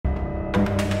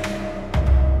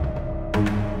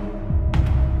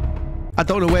I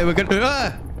don't know where we're going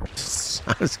to...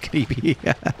 Sounds creepy.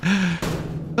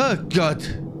 Oh, God.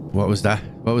 What was that?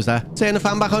 What was that? Turn the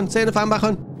fan back on. Turn the fan back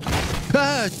on.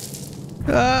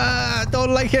 I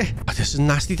don't like it. Oh, this is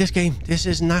nasty, this game. This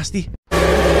is nasty.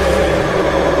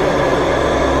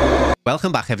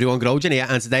 Welcome back, everyone. Grojan here,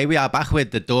 and today we are back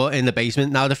with the door in the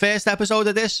basement. Now, the first episode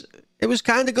of this, it was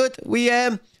kind of good.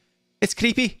 It's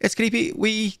creepy. It's creepy.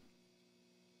 We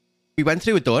went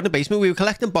through a door in the basement. We were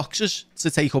collecting boxes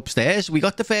to take upstairs. We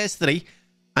got the first 3,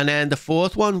 and then the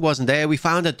 4th one wasn't there. We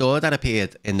found a door that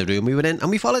appeared in the room we were in,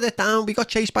 and we followed it down. We got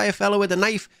chased by a fellow with a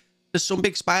knife. There's some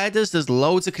big spiders. There's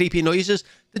loads of creepy noises.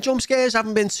 The jump scares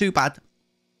haven't been too bad.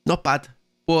 Not bad.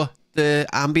 But the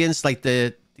ambience, like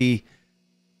the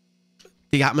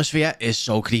atmosphere is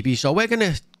so creepy. So we're going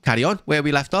to carry on where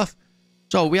we left off.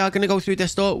 So we are going to go through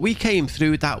this door. We came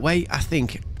through that way, I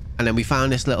think. And then we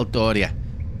found this little door here.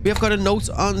 We have got a note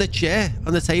on the chair,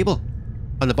 on the table,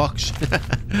 on the box.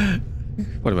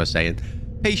 What am I saying?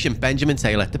 Patient Benjamin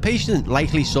Taylor. The patient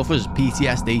likely suffers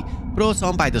PTSD brought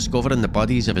on by discovering the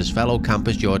bodies of his fellow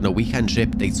campers during a weekend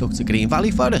trip they took to Green Valley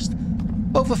Forest.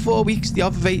 Over 4 weeks,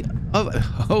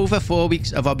 over 4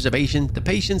 weeks of observation, the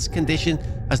patient's condition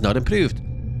has not improved.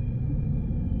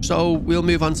 So we'll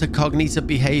move on to cognitive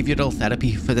behavioral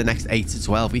therapy for the next 8 to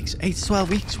 12 weeks. 8 to 12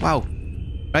 weeks, wow.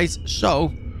 Right,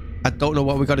 so I don't know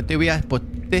what we got to do here, but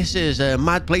this is a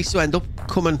mad place to end up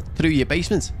coming through your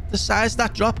basement. The size of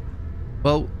that drop.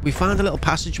 Well, we found a little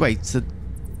passageway to...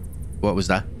 What was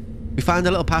that? We found a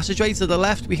little passageway to the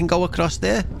left. We can go across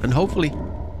there and hopefully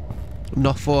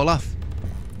not fall off.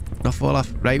 Not fall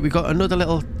off. Right, we got another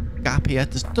little gap here.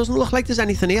 Doesn't look like there's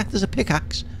anything here. There's a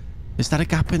pickaxe. Is that a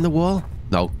gap in the wall?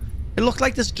 No. It looked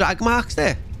like there's drag marks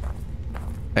there.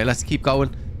 Right, let's keep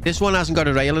going. This one hasn't got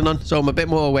a railing on, so I'm a bit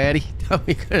more wary.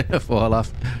 We're going to fall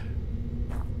off.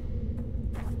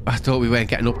 I thought we weren't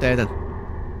getting up there then.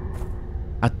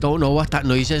 I don't know what that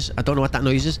noise is. I don't know what that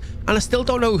noise is. And I still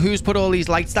don't know who's put all these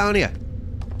lights down here.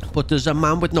 But there's a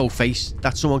man with no face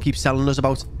that someone keeps telling us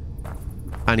about.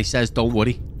 And he says, don't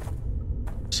worry.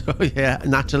 So yeah,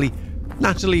 naturally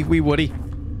we worry.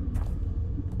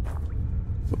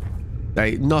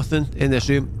 Right, nothing in this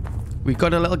room. We've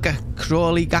got a little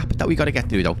crawly gap that we got to get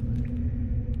through though.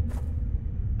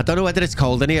 I don't know whether it's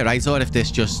cold in here, right? Or if this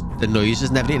just, the noises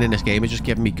and everything in this game is just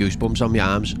giving me goosebumps on my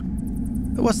arms.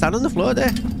 What's that on the floor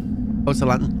there? Oh, it's a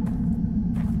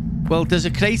lantern. Well, there's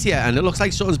a crate here and it looks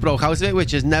like something's broke out of it,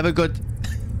 which is never good.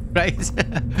 Right?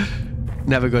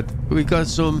 Never good. We got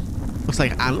some, looks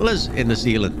like antlers in the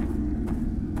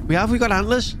ceiling. We got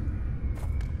antlers?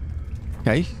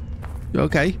 Okay.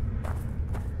 Okay.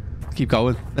 Let's keep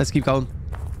going. Let's keep going.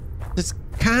 It's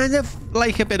kind of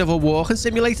like a bit of a walking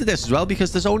simulator, this as well,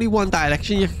 because there's only one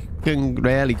direction you can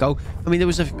really go. I mean, there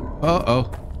was a...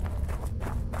 Uh-oh.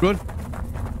 Run.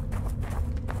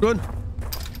 Run.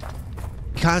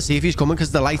 You can't see if he's coming because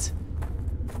of the light.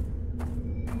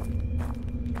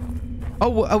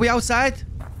 Oh, are we outside?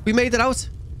 We made it out.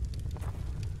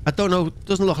 I don't know.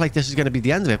 Doesn't look like this is going to be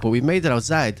the end of it, but we made it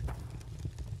outside.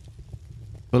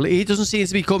 Well, he doesn't seem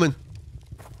to be coming.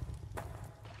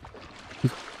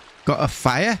 We've got a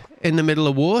fire in the middle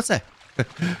of water.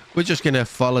 We're just going to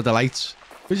follow the lights.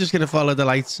 We're just going to follow the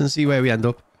lights and see where we end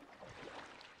up.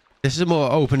 This is a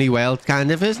more open world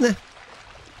kind of, isn't it?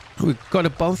 We've got a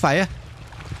bonfire.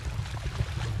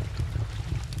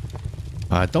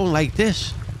 Oh, I don't like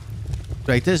this.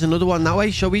 Right, there's another one that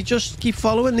way. Shall we just keep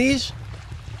following these?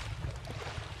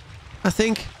 I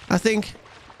think.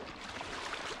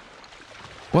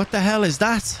 What the hell is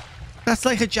that? That's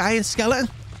like a giant skeleton.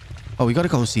 Oh, we got to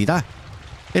go and see that.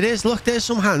 It is. Look, there's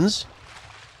some hands.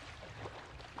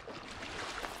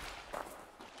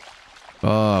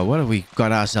 Oh, what have we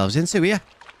got ourselves into here?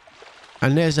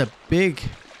 And there's a big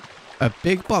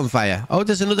bonfire. Oh,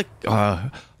 there's another... Oh,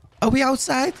 are we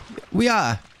outside? We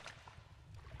are.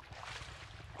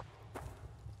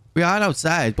 We are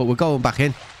outside, but we're going back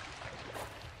in.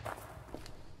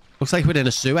 Looks like we're in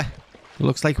a sewer.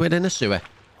 Looks like we're in a sewer.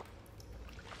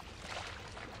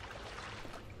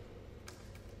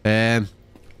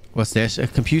 What's this? A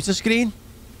computer screen?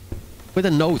 With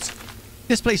a note.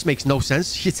 This place makes no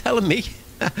sense. You're telling me?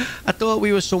 I thought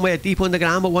we were somewhere deep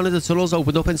underground, but one of the tunnels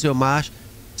opened up into a marsh.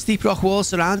 Steep rock walls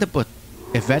surround it, but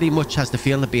it very much has the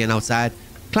feeling of being outside.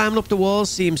 Climbing up the walls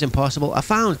seems impossible. I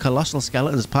found colossal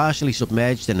skeletons partially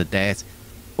submerged in the dirt.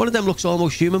 One of them looks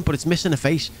almost human, but it's missing a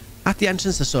face. At the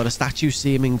entrance, I saw a statue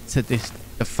seeming to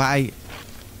defy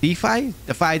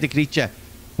the creature.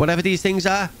 Whatever these things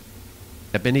are.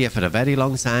 They've been here for a very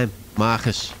long time.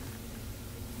 Marcus.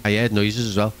 I heard noises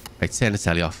as well. Right, turn the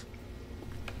telly off.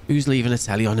 Who's leaving the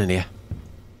telly on in here?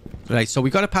 Right, so we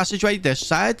got a passageway this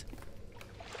side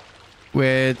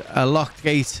with a locked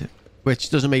gate, which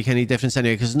doesn't make any difference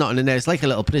anyway because there's nothing in there. It's like a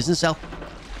little prison cell.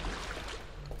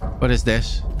 What is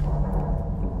this?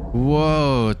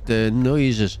 Whoa, the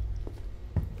noises.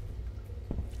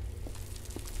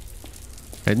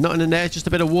 Okay, nothing in there, just a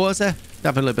bit of water.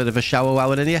 Having a little bit of a shower while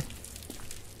we're in here.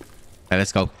 Okay,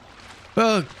 let's go.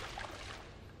 Oh,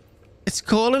 it's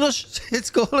calling us. It's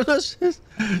calling us.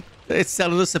 It's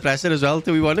telling us to press it as well.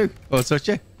 Do we want to? Or touch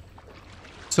it?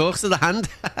 Talks to the hand.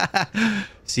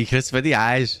 Secrets for the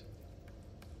eyes.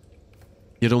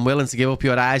 You're unwilling to give up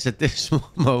your eyes at this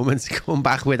moment. Come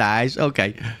back with eyes.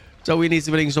 Okay. So we need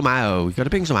to bring some eyes. Oh, we got to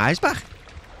bring some eyes back.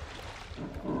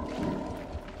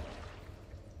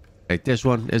 Okay, this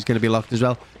one is going to be locked as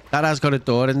well. That has got a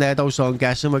door in there though, so I'm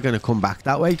guessing we're going to come back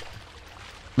that way.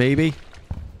 Maybe.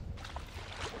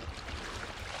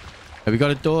 Have we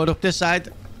got a door up this side?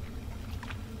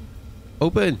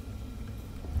 Open.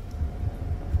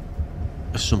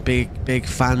 There's some big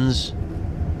fans.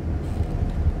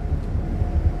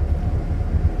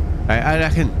 I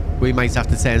reckon we might have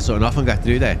to turn something off and get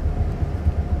through there.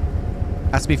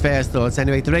 That's my first thoughts.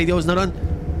 Anyway, the radio's not on.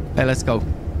 Hey, let's go.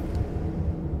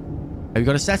 We've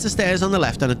got a set of stairs on the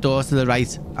left and a door to the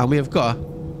right. And we've got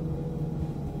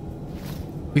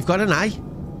an eye.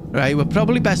 Right, we're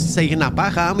probably best taking that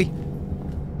back, aren't we?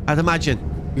 I'd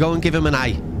imagine. We go and give him an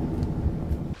eye.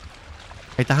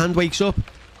 Right, the hand wakes up.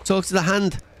 Talk to the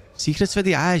hand. Secrets for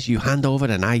the eyes. You hand over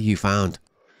an eye you found.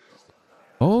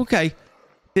 Okay.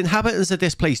 The inhabitants of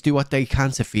this place do what they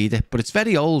can to feed it, but it's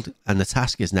very old and the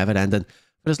task is never ending.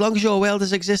 But as long as your world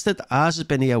has existed, ours has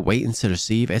been here waiting to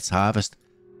receive its harvest.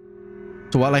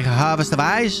 So what, like a harvest of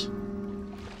eyes?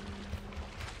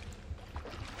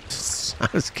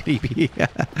 Sounds creepy.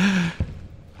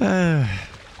 Right,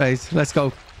 let's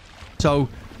go. So,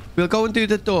 we'll go and do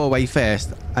the doorway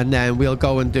first, and then we'll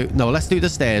go and do... No, let's do the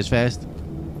stairs first.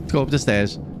 Let's go up the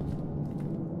stairs.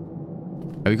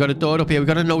 We got a door up here. We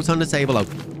got a note on the table out.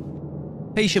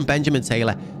 Patient Benjamin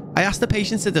Taylor. I asked the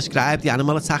patient to describe the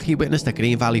animal attack he witnessed at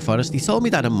Green Valley Forest. He told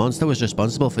me that a monster was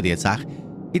responsible for the attack.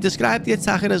 He described the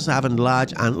attacker as having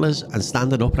large antlers and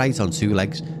standing upright on 2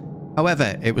 legs.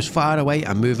 However, it was far away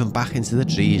and moving back into the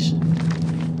trees.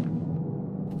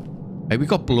 Hey, we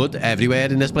got blood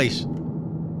everywhere in this place.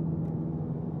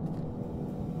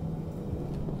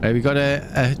 Hey, we got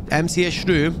a empty-ish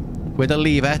room with a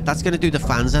lever. That's going to do the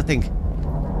fans, I think.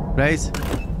 Right.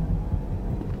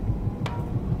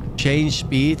 Change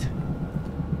speed.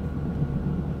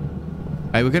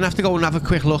 Right, we're going to have to go and have a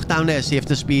quick look down there, see if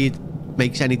the speed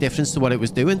makes any difference to what it was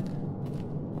doing.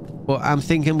 But I'm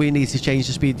thinking we need to change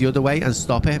the speed the other way and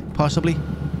stop it, possibly.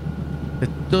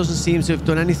 It doesn't seem to have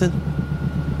done anything.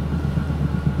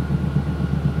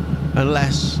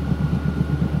 Unless...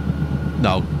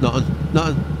 No,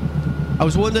 nothing. I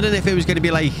was wondering if it was going to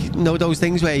be like, you know, those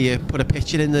things where you put a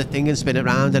picture in the thing and spin it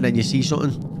around and then you see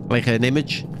something, like an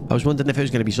image. I was wondering if it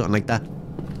was going to be something like that.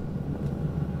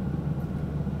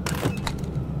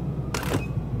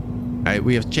 Right,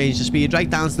 we have changed the speed right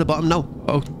down to the bottom now.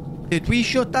 Oh, did we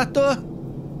shut that door?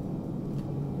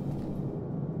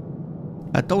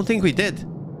 I don't think we did.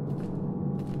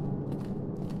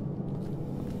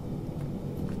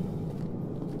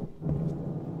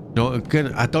 No,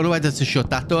 I don't know whether to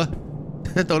shut that door.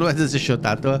 I don't know whether to shut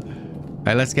that door.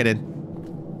 Right, let's get in.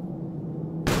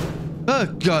 Oh,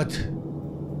 God.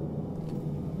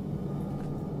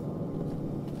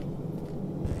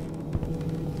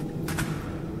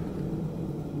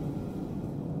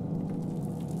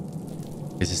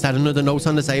 Is that another note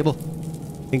on the table?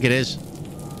 I think it is.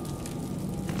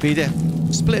 Read it.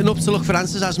 Splitting up to look for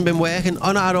answers hasn't been working.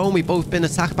 On our own, we've both been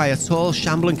attacked by a tall,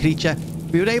 shambling creature.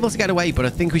 We were able to get away, but I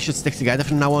think we should stick together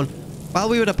from now on. While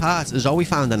we were apart, Zoe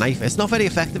found a knife. It's not very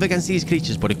effective against these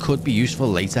creatures, but it could be useful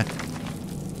later.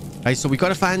 Right, so we got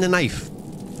to find the knife.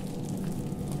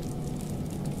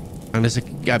 And there's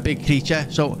a big creature,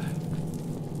 so...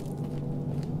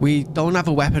 We don't have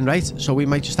a weapon, right? So we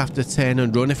might just have to turn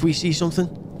and run if we see something.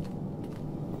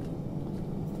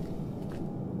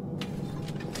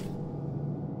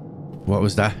 What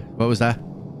was that? What was that?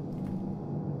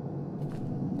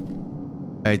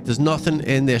 Right, there's nothing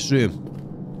in this room.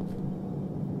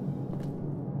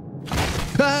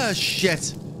 Ah,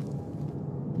 shit!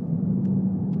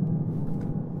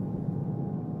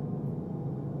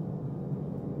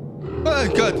 Oh,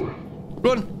 God!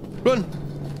 Run! Run!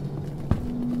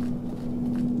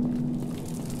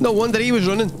 No wonder he was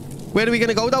running. Where are we going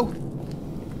to go, though?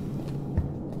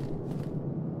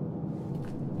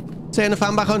 Turn the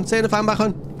fan back on. Turn the fan back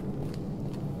on.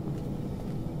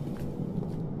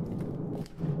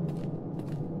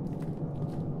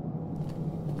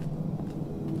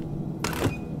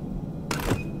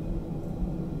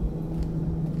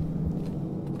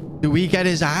 Do we get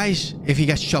his eyes if he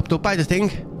gets chopped up by the thing?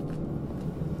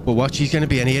 But watch, he's going to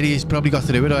be in here. He's probably got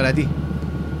through it already.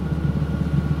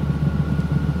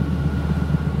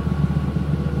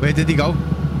 Where did he go?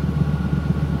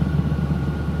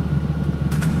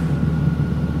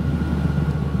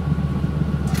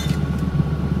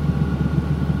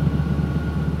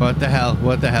 What the hell?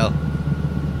 What the hell?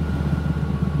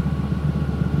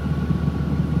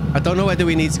 I don't know whether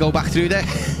we need to go back through there.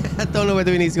 I don't know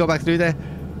whether we need to go back through there.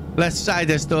 Let's try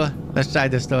this door. Let's try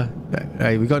this door.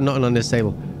 Right, we got nothing on this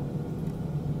table.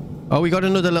 Oh, we got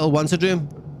another little wanted room.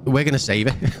 We're going to save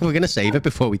it. We're going to save it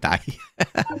before we die.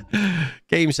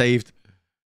 Game saved.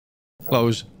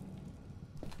 Close.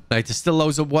 Right, there's still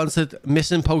loads of wanted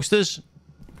missing posters.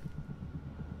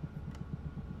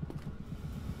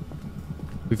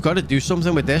 We've got to do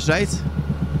something with this, right?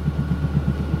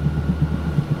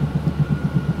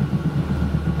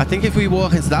 I think if we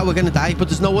walk into that, we're going to die. But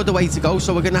there's no other way to go,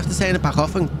 so we're going to have to turn it back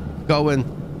off and go and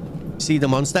see the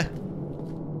monster.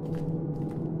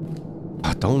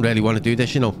 I don't really want to do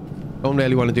this, you know. Don't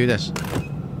really want to do this.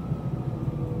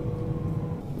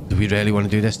 Do we really want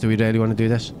to do this? Do we really want to do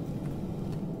this?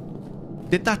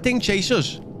 Did that thing chase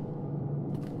us?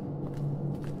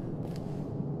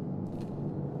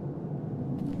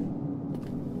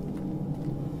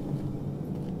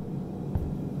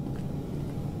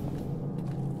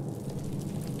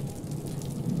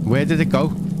 Where did it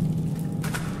go?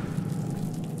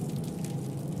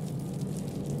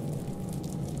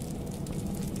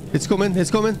 It's coming,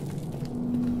 it's coming.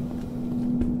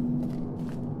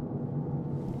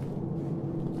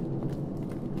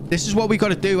 This is what we got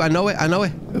to do. I know it, I know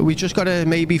it. We just got to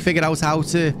maybe figure out how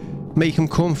to make him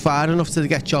come far enough to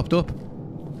get chopped up.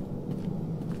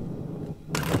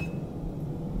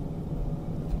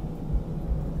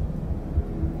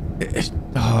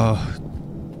 Oh.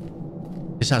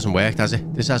 This hasn't worked, has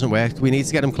it? This hasn't worked. We need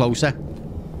to get him closer.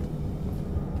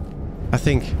 I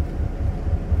think.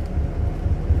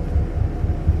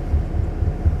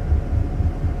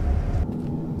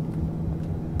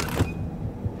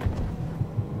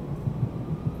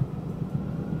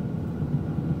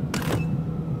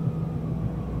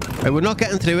 Right, we're not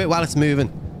getting through it while it's moving.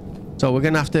 So we're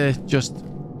going to have to just...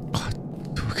 Oh,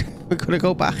 we're going to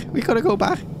go back. We got to go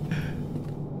back.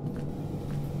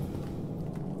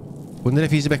 Wonder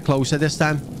if he's a bit closer this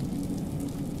time.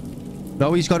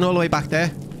 No, he's gone all the way back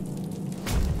there.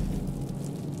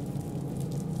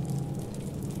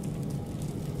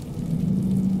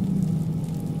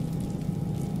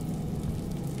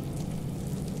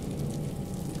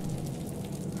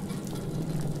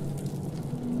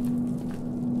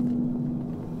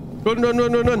 Run, run,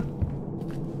 run, run, run.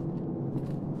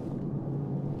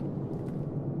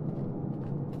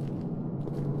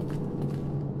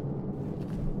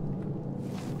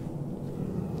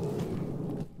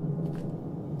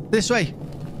 This way.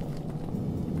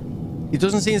 He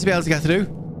doesn't seem to be able to get through.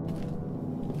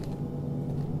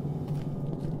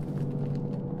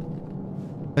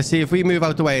 Let's see, if we move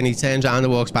out the way and he turns around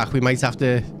and walks back, we might have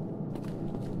to...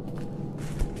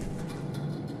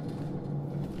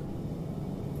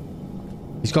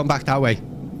 He's gone back that way.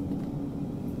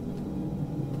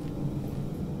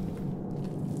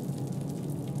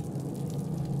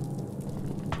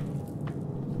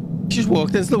 He just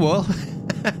walked into the wall.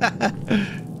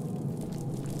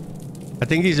 I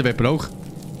think he's a bit broke.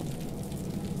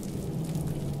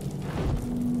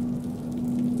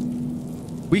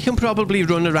 We can probably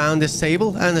run around this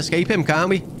table and escape him, can't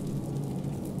we?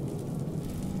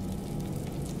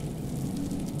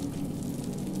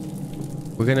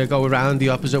 We're gonna go around the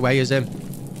opposite way as him.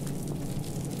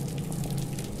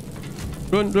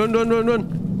 Run, run, run, run,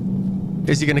 run.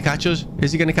 Is he gonna catch us?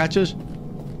 Is he gonna catch us?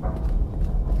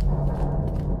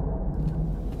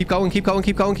 Keep going, keep going,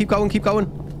 keep going, keep going, keep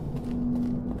going.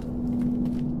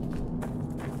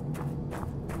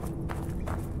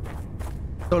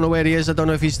 Don't know where he is. I don't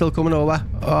know if he's still coming over.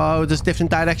 Oh, there's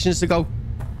different directions to go.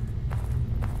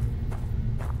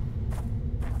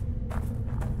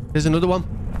 There's another one.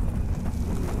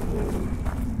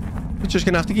 We're just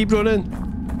gonna have to keep running.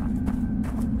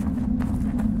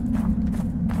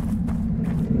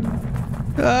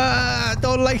 Ah, I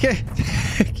don't like it.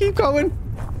 Keep going.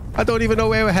 I don't even know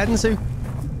where we're heading to.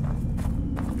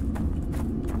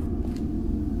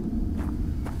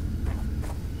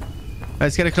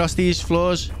 Let's get across these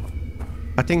floors.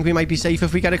 I think we might be safe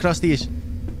if we get across these.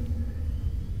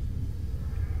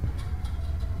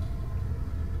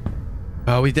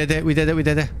 Oh, we did it. We did it. We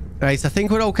did it. Right, I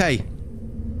think we're okay.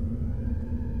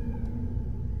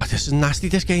 Oh, this is nasty,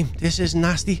 this game. This is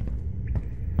nasty.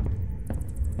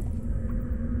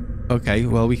 Okay,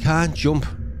 well, we can't jump.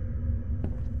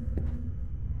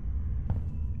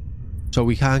 So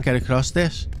we can't get across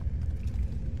this.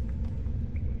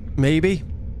 Maybe.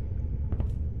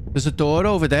 There's a door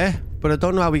over there, but I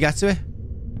don't know how we get to it.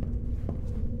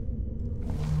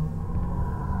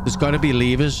 There's got to be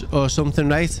levers or something,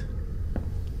 right?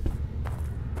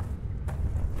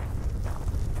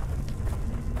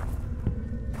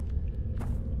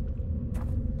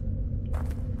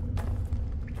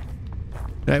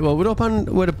 Right, well,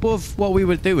 we're above what we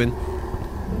were doing.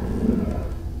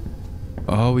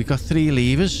 Oh, we got 3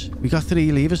 levers. We got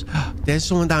 3 levers. There's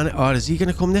someone down there. Oh, is he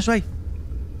going to come this way?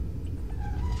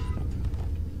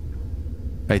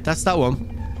 Right, that's that one.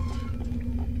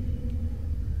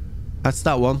 That's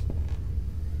that one.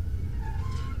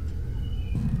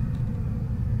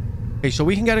 Okay, so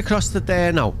we can get across to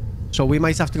there now. So we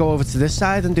might have to go over to this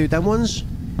side and do them ones.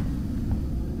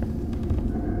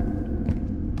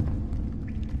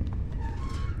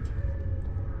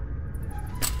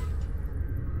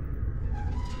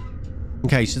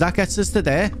 Okay, so that gets us to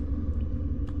there.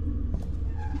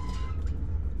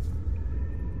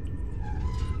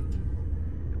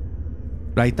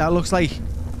 Right, that looks like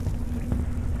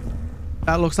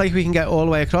we can get all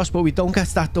the way across, but we don't get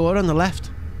to that door on the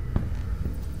left.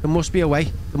 There must be a way.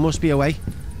 There must be a way.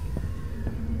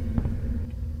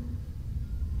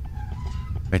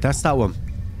 Right, that's that one.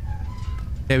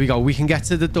 There we go. We can get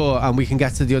to the door and we can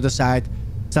get to the other side.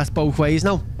 So that's both ways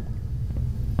now.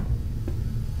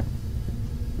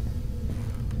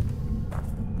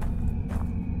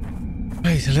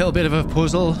 Right, a little bit of a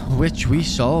puzzle, which we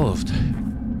solved.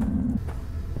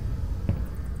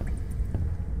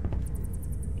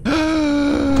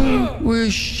 Oh,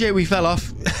 shit, we fell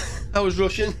off. I was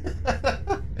rushing.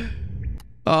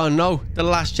 Oh no, the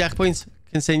last checkpoint.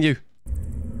 Continue.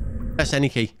 Press any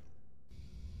key.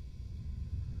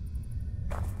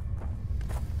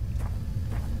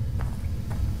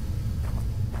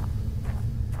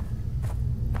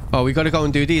 Oh, we gotta go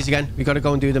and do these again. We gotta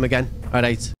go and do them again.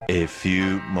 Alright. A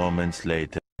few moments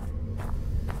later.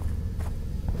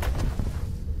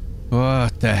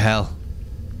 What the hell?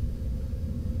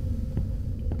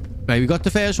 Right, we got the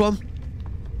first one.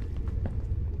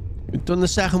 We've done the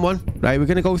second one. Right, we're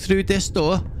gonna go through this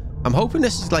door. I'm hoping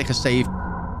this is like a save.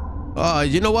 Oh,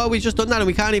 you know what? We've just done that and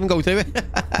we can't even go through it.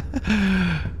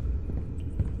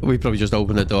 We probably just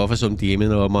opened the door for some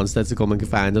demon or monster to come and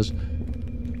find us.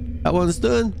 That one's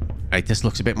done. Right, this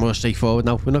looks a bit more straightforward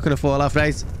now. We're not going to fall off,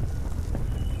 right?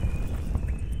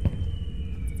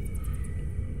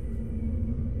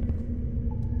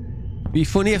 It'd be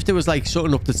funny if there was like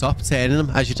something up the top turning them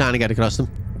as you're trying to get across them.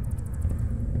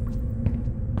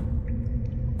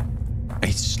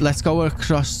 Right, let's go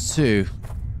across to...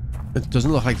 It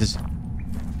doesn't look like this.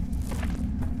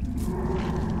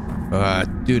 I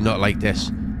do not like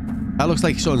this. That looks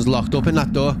like something's locked up in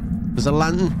that door. There's a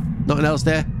lantern. Nothing else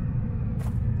there.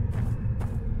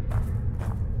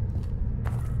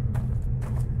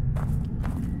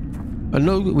 A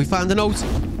note. We found a note.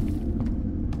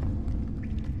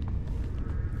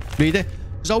 Read it.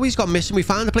 Zoe's got missing. We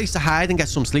found a place to hide and get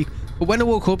some sleep. But when I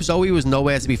woke up, Zoe was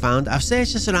nowhere to be found. I've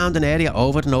searched the surrounding area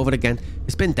over and over again.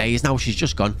 It's been days now. She's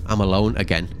just gone. I'm alone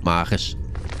again, Marcus.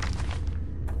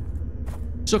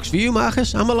 Sucks for you,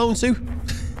 Marcus. I'm alone too.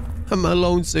 I'm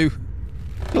alone too.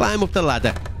 Climb up the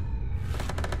ladder.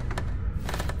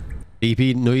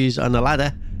 Beepy noise on the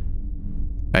ladder.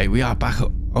 Right, we are back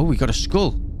up. Oh, we got a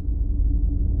skull.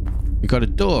 We got a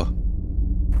door.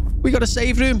 We got a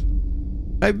save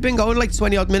room. I've been going like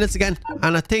 20 odd minutes again.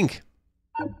 And I think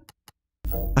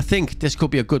this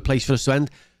could be a good place for us to end.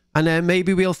 And then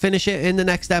maybe we'll finish it in the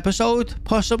next episode.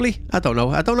 Possibly. I don't know.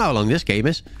 I don't know how long this game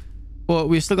is. But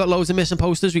we've still got loads of missing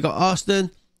posters. We got Austin,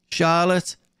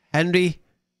 Charlotte, Henry,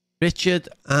 Richard,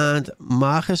 and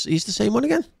Marcus. He's the same one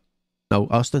again? No,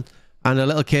 Austin. And a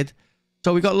little kid.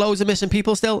 So we got loads of missing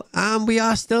people still. And we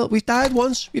are still... We've died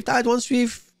once.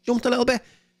 We've jumped a little bit.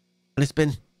 And it's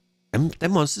been...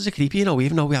 Them monsters are creepy, you know,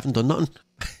 even though we haven't done nothing.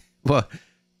 But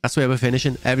that's where we're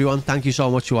finishing. Everyone, thank you so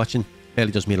much for watching.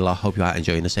 Really does mean a lot. Hope you are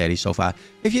enjoying the series so far.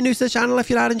 If you're new to the channel, if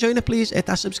you are enjoying it, please hit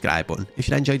that subscribe button. If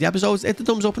you enjoyed the episodes, hit the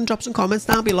thumbs up and drop some comments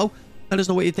down below. Let us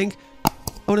know what you think. I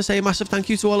want to say a massive thank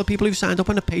you to all the people who've signed up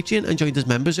on the Patreon and joined as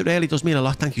members. It really does mean a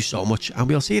lot. Thank you so much. And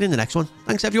we'll see you in the next one.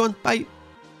 Thanks, everyone. Bye.